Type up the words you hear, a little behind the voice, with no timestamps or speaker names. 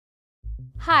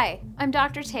Hi, I'm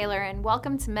Dr. Taylor and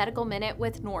welcome to Medical Minute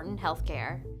with Norton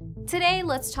Healthcare. Today,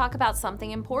 let's talk about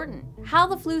something important, how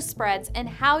the flu spreads and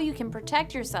how you can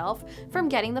protect yourself from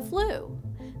getting the flu.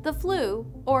 The flu,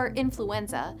 or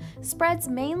influenza, spreads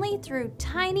mainly through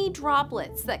tiny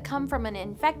droplets that come from an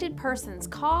infected person's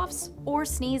coughs or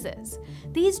sneezes.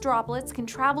 These droplets can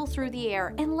travel through the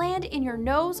air and land in your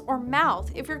nose or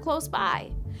mouth if you're close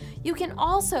by. You can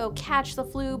also catch the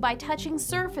flu by touching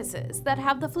surfaces that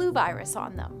have the flu virus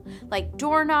on them, like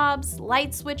doorknobs,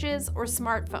 light switches, or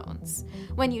smartphones.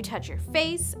 When you touch your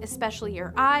face, especially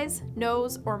your eyes,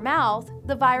 nose, or mouth,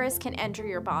 the virus can enter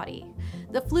your body.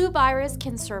 The flu virus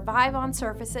can survive on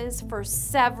surfaces for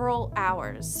several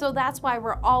hours, so that's why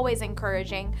we're always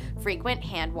encouraging frequent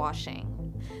hand washing.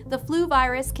 The flu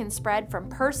virus can spread from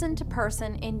person to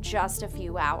person in just a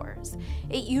few hours.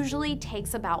 It usually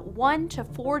takes about 1 to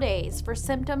 4 days for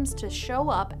symptoms to show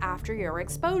up after your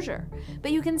exposure,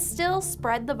 but you can still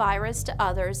spread the virus to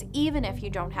others even if you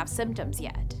don't have symptoms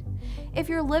yet. If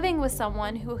you're living with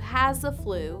someone who has the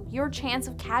flu, your chance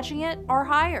of catching it are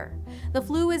higher. The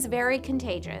flu is very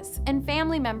contagious, and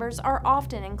family members are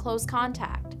often in close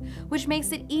contact, which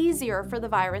makes it easier for the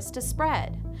virus to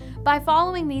spread. By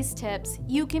following these tips,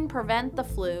 you can prevent the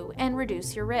flu and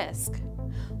reduce your risk.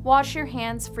 Wash your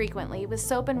hands frequently with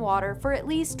soap and water for at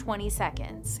least 20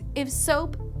 seconds. If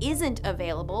soap isn't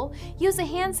available, use a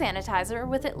hand sanitizer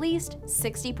with at least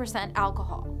 60%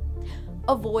 alcohol.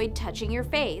 Avoid touching your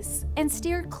face and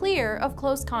steer clear of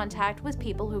close contact with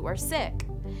people who are sick.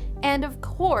 And of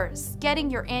course, getting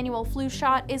your annual flu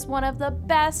shot is one of the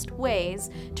best ways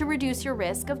to reduce your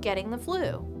risk of getting the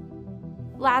flu.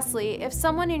 Lastly, if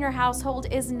someone in your household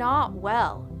is not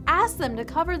well, ask them to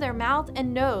cover their mouth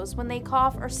and nose when they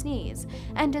cough or sneeze,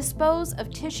 and dispose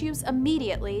of tissues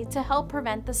immediately to help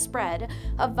prevent the spread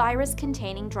of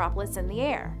virus-containing droplets in the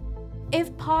air.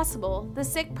 If possible, the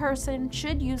sick person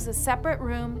should use a separate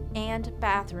room and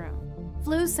bathroom.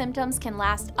 Flu symptoms can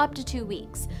last up to 2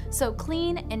 weeks, so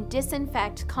clean and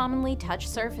disinfect commonly touched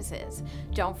surfaces.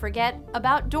 Don't forget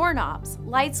about doorknobs,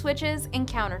 light switches, and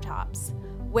countertops.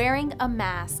 Wearing a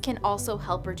mask can also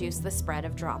help reduce the spread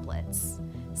of droplets.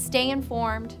 Stay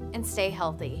informed and stay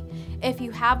healthy. If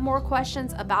you have more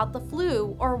questions about the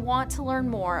flu or want to learn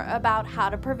more about how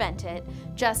to prevent it,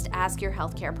 just ask your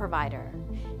healthcare provider.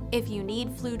 If you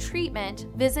need flu treatment,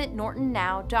 visit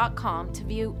nortonnow.com to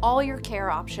view all your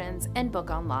care options and book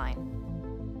online.